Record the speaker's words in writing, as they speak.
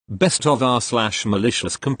Best of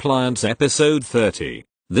r/malicious compliance episode 30.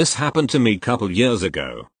 This happened to me couple years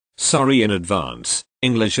ago. Sorry in advance,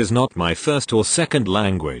 English is not my first or second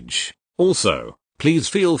language. Also, please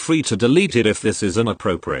feel free to delete it if this is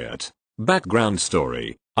inappropriate. Background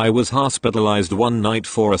story. I was hospitalized one night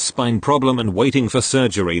for a spine problem and waiting for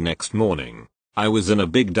surgery next morning. I was in a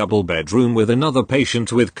big double bedroom with another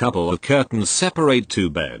patient with couple of curtains separate two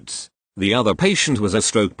beds. The other patient was a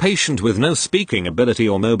stroke patient with no speaking ability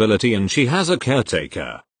or mobility and she has a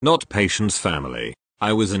caretaker, not patient's family.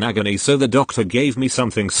 I was in agony so the doctor gave me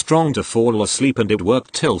something strong to fall asleep and it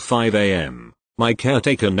worked till 5 a.m. My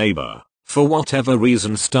caretaker neighbor, for whatever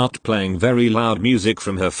reason, started playing very loud music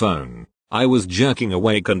from her phone. I was jerking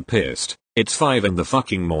awake and pissed. It's 5 in the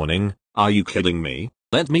fucking morning, are you kidding me?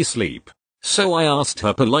 Let me sleep. So I asked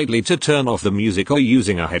her politely to turn off the music or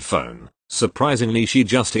using a headphone. Surprisingly she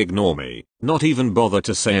just ignored me, not even bother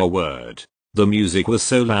to say a word. The music was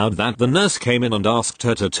so loud that the nurse came in and asked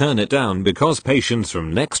her to turn it down because patients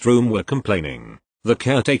from next room were complaining. The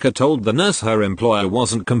caretaker told the nurse her employer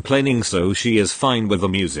wasn't complaining so she is fine with the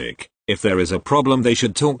music. If there is a problem they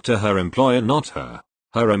should talk to her employer, not her.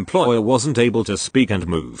 Her employer wasn't able to speak and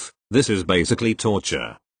move. This is basically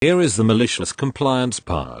torture. Here is the malicious compliance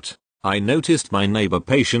part. I noticed my neighbor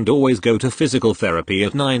patient always go to physical therapy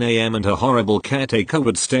at 9 a.m. and her horrible caretaker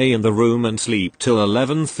would stay in the room and sleep till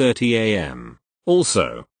 11:30 a.m.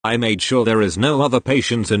 Also, I made sure there is no other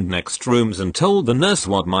patients in next rooms and told the nurse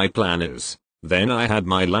what my plan is. Then I had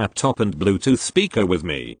my laptop and Bluetooth speaker with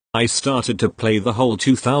me. I started to play the whole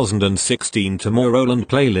 2016 Tomorrowland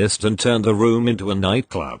playlist and turned the room into a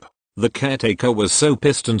nightclub. The caretaker was so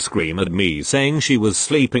pissed and screamed at me saying she was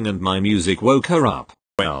sleeping and my music woke her up.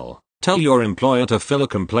 Well, tell your employer to file a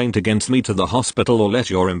complaint against me to the hospital or let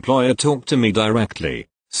your employer talk to me directly.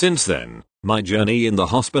 Since then, my journey in the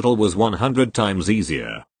hospital was 100 times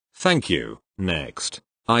easier. Thank you. Next.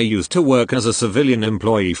 I used to work as a civilian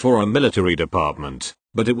employee for a military department,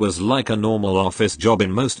 but it was like a normal office job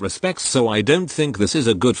in most respects, so I don't think this is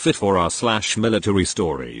a good fit for r/military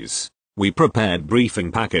stories. We prepared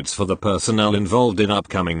briefing packets for the personnel involved in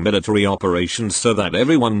upcoming military operations so that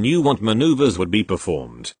everyone knew what maneuvers would be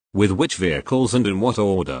performed, with which vehicles and in what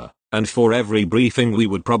order, and for every briefing we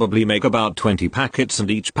would probably make about 20 packets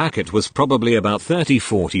and each packet was probably about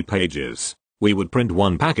 30-40 pages. We would print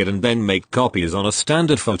one packet and then make copies on a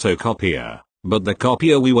standard photocopier, but the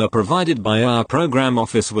copier we were provided by our program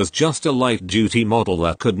office was just a light-duty model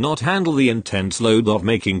that could not handle the intense load of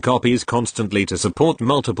making copies constantly to support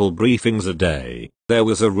multiple briefings a day. There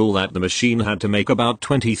was a rule that the machine had to make about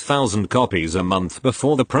 20,000 copies a month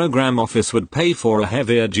before the program office would pay for a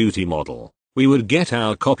heavier duty model. We would get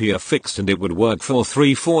our copier fixed and it would work for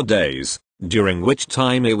 3-4 days, during which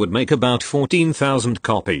time it would make about 14,000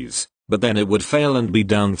 copies, but then it would fail and be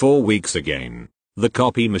down 4 weeks again. The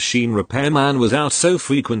copy machine repairman was out so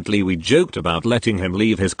frequently we joked about letting him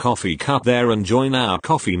leave his coffee cup there and join our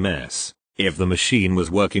coffee mess. If the machine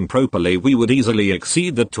was working properly we would easily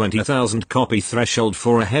exceed the 20,000 copy threshold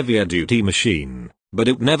for a heavier duty machine, but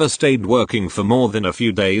it never stayed working for more than a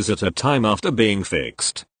few days at a time after being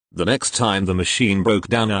fixed. The next time the machine broke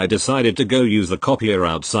down I decided to go use the copier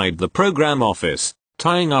outside the program office,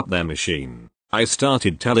 tying up their machine. I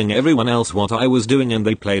started telling everyone else what I was doing and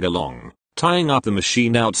they played along, tying up the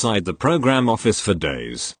machine outside the program office for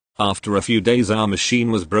days. After a few days our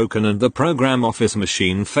machine was broken and the program office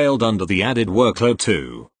machine failed under the added workload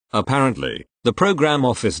too. Apparently, the program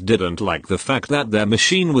office didn't like the fact that their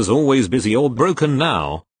machine was always busy or broken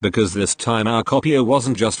now, because this time our copier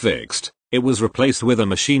wasn't just fixed, it was replaced with a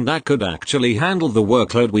machine that could actually handle the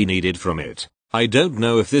workload we needed from it. I don't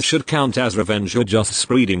know if this should count as revenge or just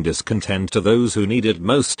spreading discontent to those who need it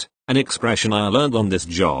most, an expression I learned on this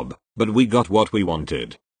job, but we got what we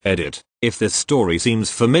wanted. Edit. If this story seems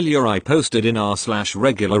familiar I posted in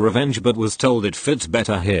r/regular revenge but was told it fits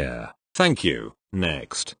better here. Thank you.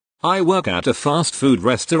 Next. I work at a fast food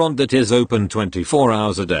restaurant that is open 24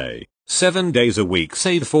 hours a day, 7 days a week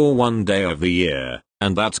save for 1 day of the year,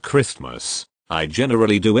 and that's Christmas. I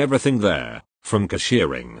generally do everything there, from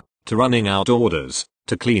cashiering, to running out orders,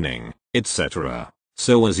 to cleaning, etc.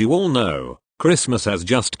 So as you all know, Christmas has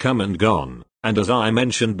just come and gone, and as I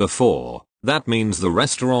mentioned before, that means the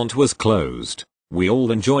restaurant was closed. We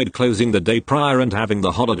all enjoyed closing the day prior and having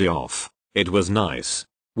the holiday off. It was nice.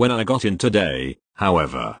 When I got in today,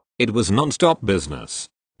 however, it was non-stop business.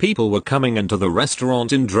 People were coming into the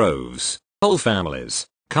restaurant in droves. Whole families,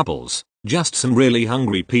 couples, just some really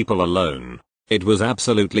hungry people alone. It was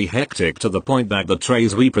absolutely hectic to the point that the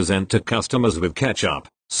trays we present to customers with ketchup,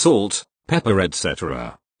 salt, pepper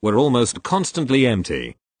etc. were almost constantly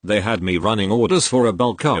empty. They had me running orders for a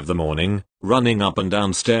bulk of the morning, running up and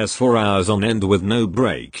down stairs for hours on end with no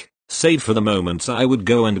break, save for the moments I would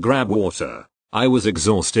go and grab water. I was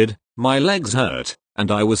exhausted, my legs hurt, and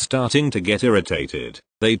I was starting to get irritated.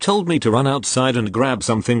 They told me to run outside and grab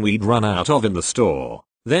something we'd run out of in the store,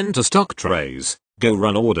 then to stock trays, go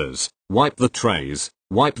run orders, wipe the trays,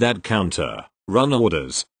 wipe that counter, run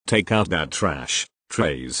orders, take out that trash,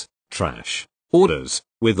 trays, trash, orders,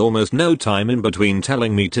 with almost no time in between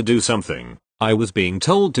telling me to do something. I was being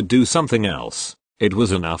told to do something else. It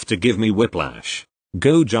was enough to give me whiplash.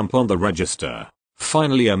 Go jump on the register.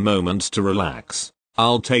 Finally a moment to relax.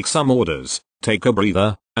 I'll take some orders, take a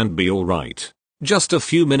breather, and be alright. Just a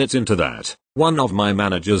few minutes into that, one of my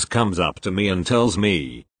managers comes up to me and tells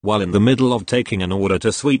me, while in the middle of taking an order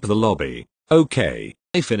to sweep the lobby, "Okay."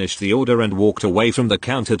 I finished the order and walked away from the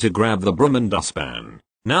counter to grab the broom and dustpan.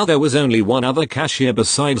 Now there was only one other cashier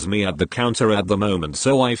besides me at the counter at the moment,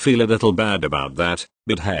 so I feel a little bad about that,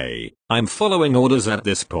 but hey, I'm following orders at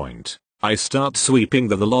this point. I start sweeping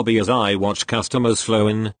the lobby as I watch customers flow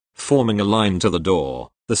in, forming a line to the door.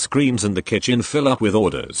 The screens in the kitchen fill up with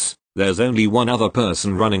orders. There's only one other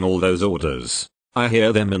person running all those orders. I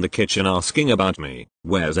hear them in the kitchen asking about me.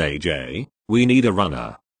 "Where's AJ? We need a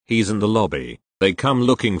runner. He's in the lobby." They come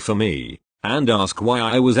looking for me, and ask why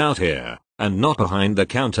I was out here, and not behind the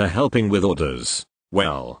counter helping with orders.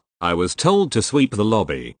 Well, I was told to sweep the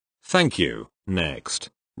lobby. Thank you. Next.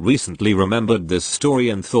 Recently remembered this story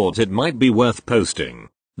and thought it might be worth posting.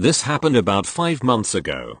 This happened about 5 months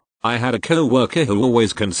ago. I had a co-worker who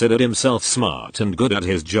always considered himself smart and good at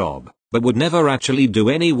his job, but would never actually do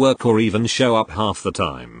any work or even show up half the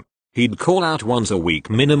time. He'd call out once a week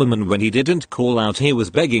minimum, and when he didn't call out he was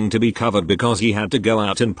begging to be covered because he had to go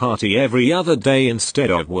out and party every other day instead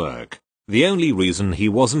of work. The only reason he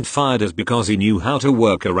wasn't fired is because he knew how to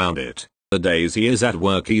work around it. The days he is at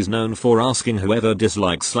work he's known for asking whoever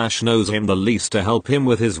dislikes/knows him the least to help him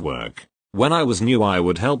with his work. When I was new I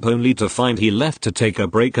would help only to find he left to take a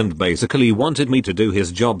break and basically wanted me to do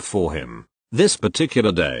his job for him. This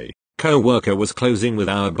particular day, co-worker was closing with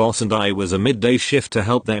our boss and I was a midday shift to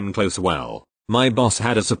help them close well. My boss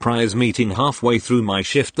had a surprise meeting halfway through my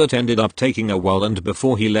shift that ended up taking a while, and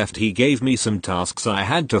before he left he gave me some tasks I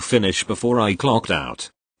had to finish before I clocked out.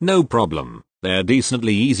 No problem, they're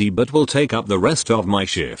decently easy but will take up the rest of my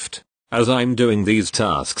shift. As I'm doing these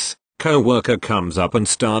tasks, co-worker comes up and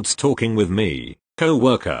starts talking with me.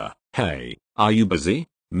 Co-worker: "Hey, are you busy?"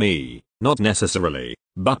 Me: "Not necessarily,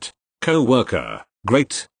 but." Co-worker: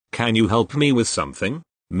 "Great, can you help me with something?"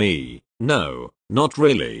 Me: "No, not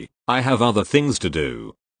really. I have other things to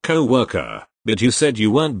do." Co-worker: "But you said you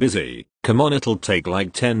weren't busy. Come on, it'll take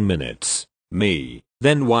like 10 minutes. Me: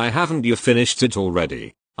 "Then why haven't you finished it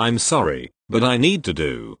already?" "I'm sorry, but I need to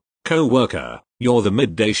do." Co-worker: "You're the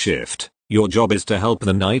midday shift. Your job is to help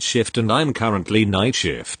the night shift and I'm currently night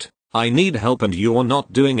shift. I need help and you're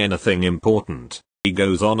not doing anything important." He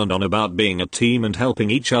goes on and on about being a team and helping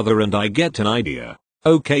each other, and I get an idea.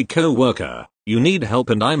 Okay, co-worker, you need help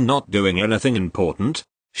and I'm not doing anything important?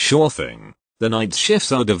 Sure thing. The night shifts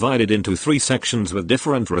are divided into 3 sections with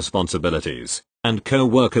different responsibilities, and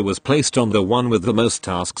co-worker was placed on the one with the most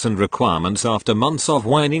tasks and requirements after months of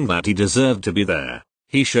whining that he deserved to be there.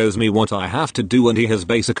 He shows me what I have to do and he has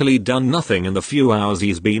basically done nothing in the few hours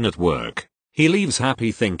he's been at work. He leaves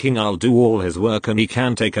happy thinking I'll do all his work and he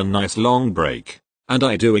can take a nice long break. And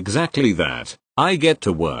I do exactly that. I get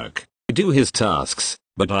to work, I do his tasks,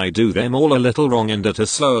 but I do them all a little wrong and at a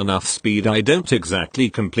slow enough speed I don't exactly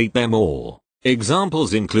complete them all.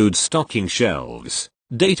 Examples include stocking shelves,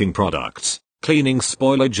 dating products, cleaning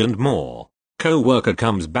spoilage and more. Co-worker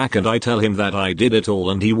comes back and I tell him that I did it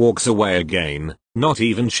all and he walks away again, not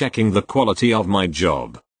even checking the quality of my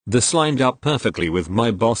job. This lined up perfectly with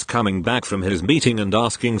my boss coming back from his meeting and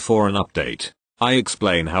asking for an update. I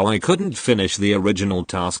explain how I couldn't finish the original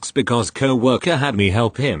tasks because co-worker had me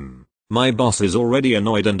help him. My boss is already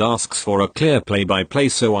annoyed and asks for a clear play-by-play,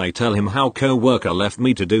 so I tell him how co-worker left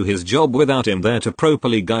me to do his job without him there to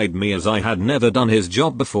properly guide me, as I had never done his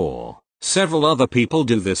job before. Several other people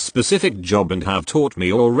do this specific job and have taught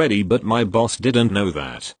me already, but my boss didn't know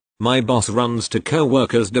that. My boss runs to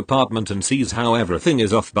co-worker's department and sees how everything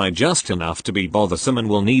is off by just enough to be bothersome and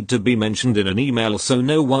will need to be mentioned in an email so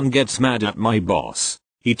no one gets mad at my boss.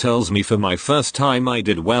 He tells me for my first time I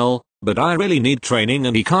did well, but I really need training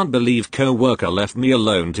and he can't believe co-worker left me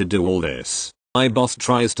alone to do all this. My boss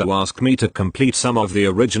tries to ask me to complete some of the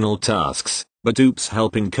original tasks, but oops,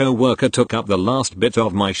 helping co-worker took up the last bit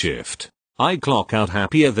of my shift. I clock out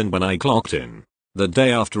happier than when I clocked in. The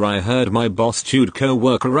day after I heard my boss chewed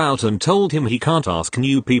co-worker out and told him he can't ask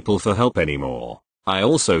new people for help anymore. I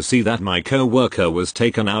also see that my co-worker was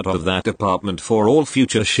taken out of that department for all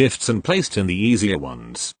future shifts and placed in the easier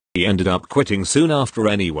ones. He ended up quitting soon after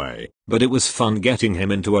anyway, but it was fun getting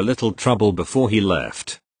him into a little trouble before he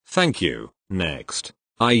left. Thank you. Next.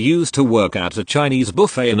 I used to work at a Chinese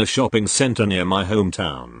buffet in a shopping center near my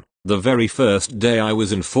hometown. The very first day I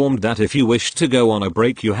was informed that if you wished to go on a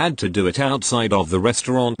break you had to do it outside of the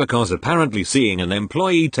restaurant because apparently seeing an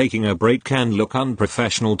employee taking a break can look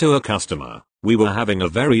unprofessional to a customer. We were having a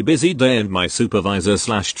very busy day and my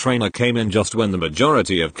supervisor/trainer came in just when the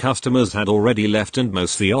majority of customers had already left and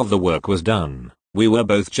mostly of the work was done. We were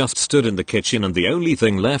both just stood in the kitchen and the only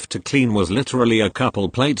thing left to clean was literally a couple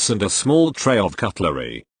plates and a small tray of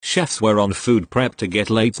cutlery. Chefs were on food prep to get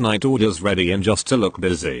late night orders ready and just to look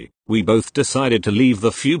busy. We both decided to leave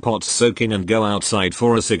the few pots soaking and go outside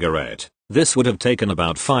for a cigarette. This would have taken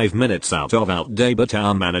about 5 minutes out of our day, but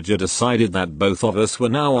our manager decided that both of us were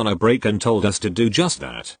now on a break and told us to do just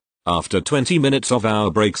that. After 20 minutes of our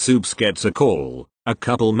break, Soups gets a call. A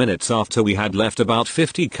couple minutes after we had left, about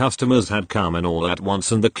 50 customers had come in all at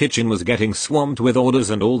once and the kitchen was getting swamped with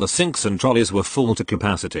orders and all the sinks and trolleys were full to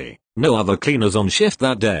capacity. No other cleaners on shift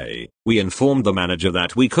that day. We informed the manager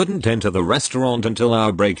that we couldn't enter the restaurant until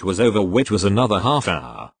our break was over, which was another half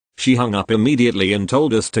hour. She hung up immediately and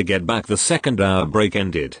told us to get back the second our break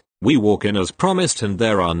ended. We walk in as promised and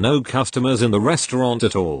there are no customers in the restaurant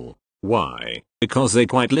at all. Why? Because they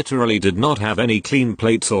quite literally did not have any clean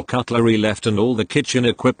plates or cutlery left and all the kitchen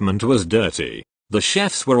equipment was dirty. The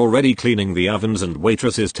chefs were already cleaning the ovens and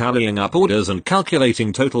waitresses tallying up orders and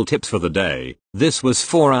calculating total tips for the day. This was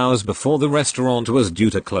 4 hours before the restaurant was due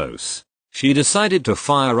to close. She decided to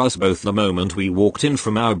fire us both the moment we walked in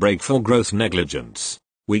from our break for gross negligence.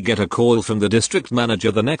 We get a call from the district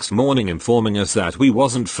manager the next morning informing us that we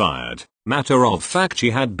wasn't fired. Matter of fact,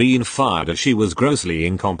 she had been fired as she was grossly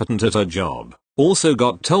incompetent at her job. Also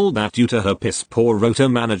got told that due to her piss poor rota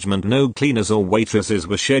management no cleaners or waitresses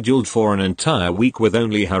were scheduled for an entire week, with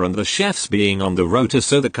only her and the chefs being on the rota,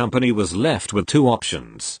 so the company was left with two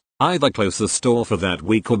options. Either close the store for that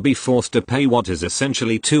week or be forced to pay what is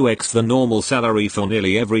essentially 2x the normal salary for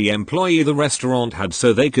nearly every employee the restaurant had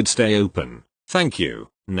so they could stay open. Thank you.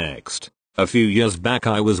 Next. A few years back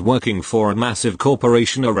I was working for a massive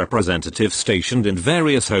corporation, a representative stationed in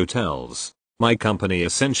various hotels. My company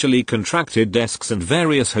essentially contracted desks and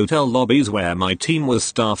various hotel lobbies where my team was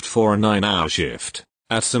staffed for a 9-hour shift.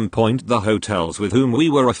 At some point the hotels with whom we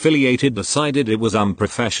were affiliated decided it was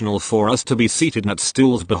unprofessional for us to be seated at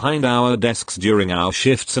stools behind our desks during our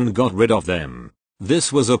shifts and got rid of them.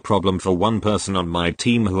 This was a problem for one person on my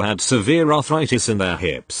team who had severe arthritis in their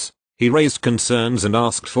hips. He raised concerns and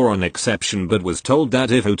asked for an exception but was told that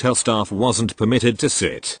if hotel staff wasn't permitted to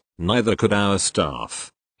sit, neither could our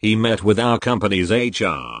staff. He met with our company's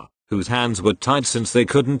HR, whose hands were tied since they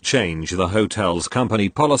couldn't change the hotel's company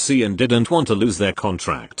policy and didn't want to lose their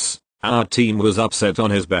contracts. Our team was upset on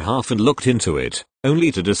his behalf and looked into it,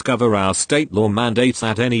 only to discover our state law mandates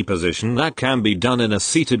that any position that can be done in a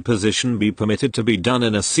seated position be permitted to be done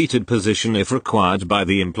in a seated position if required by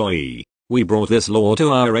the employee. We brought this law to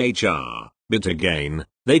our HR, but again,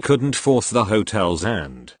 they couldn't force the hotel's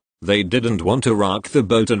hand. They didn't want to rock the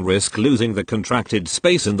boat and risk losing the contracted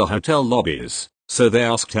space in the hotel lobbies, so they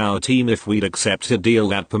asked our team if we'd accept a deal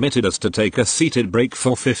that permitted us to take a seated break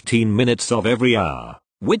for 15 minutes of every hour,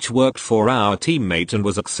 which worked for our teammate and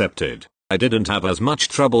was accepted. I didn't have as much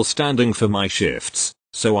trouble standing for my shifts,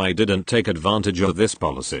 so I didn't take advantage of this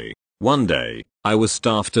policy. One day, I was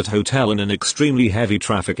staffed at hotel in an extremely heavy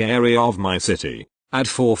traffic area of my city. At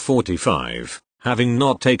 4:45, having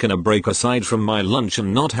not taken a break aside from my lunch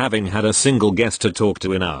and not having had a single guest to talk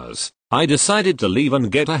to in hours, I decided to leave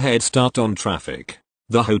and get a head start on traffic.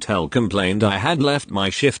 The hotel complained I had left my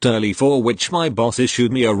shift early, for which my boss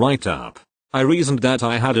issued me a write-up. I reasoned that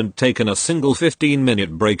I hadn't taken a single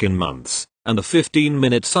 15-minute break in months, and the 15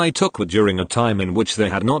 minutes I took were during a time in which there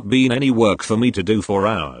had not been any work for me to do for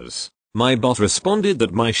hours. My boss responded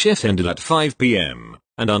that my shift ended at 5 p.m.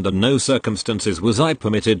 and under no circumstances was I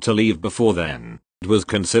permitted to leave before then. It was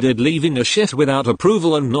considered leaving a shift without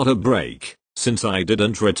approval and not a break, since I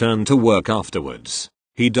didn't return to work afterwards.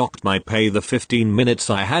 He docked my pay the 15 minutes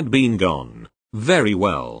I had been gone. Very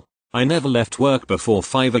well. I never left work before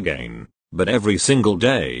 5 again, but every single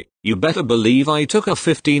day, you better believe I took a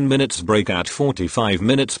 15 minutes break at 45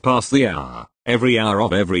 minutes past the hour, every hour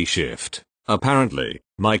of every shift. Apparently,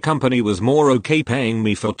 my company was more okay paying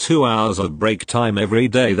me for 2 hours of break time every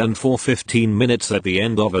day than for 15 minutes at the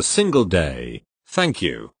end of a single day. Thank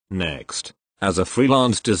you. Next. As a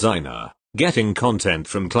freelance designer, getting content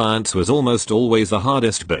from clients was almost always the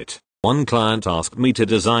hardest bit. One client asked me to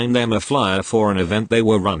design them a flyer for an event they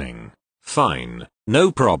were running. Fine,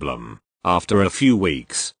 no problem. After a few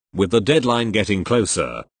weeks, with the deadline getting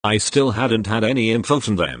closer, I still hadn't had any info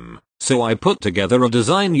from them, so I put together a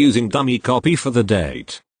design using dummy copy for the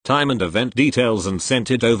date, time and event details and sent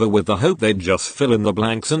it over with the hope they'd just fill in the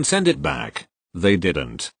blanks and send it back. They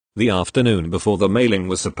didn't. The afternoon before the mailing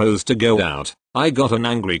was supposed to go out, I got an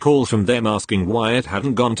angry call from them asking why it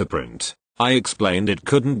hadn't gone to print. I explained it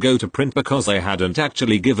couldn't go to print because they hadn't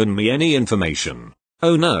actually given me any information.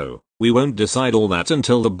 Oh no, we won't decide all that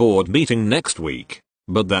until the board meeting next week.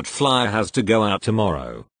 But that flyer has to go out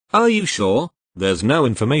tomorrow. Are you sure? There's no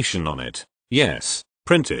information on it. Yes,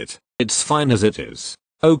 print it. It's fine as it is.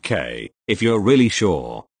 Okay, if you're really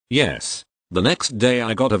sure. Yes. The next day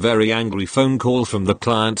I got a very angry phone call from the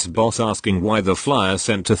client's boss asking why the flyer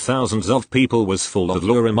sent to thousands of people was full of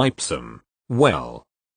lorem ipsum. Well,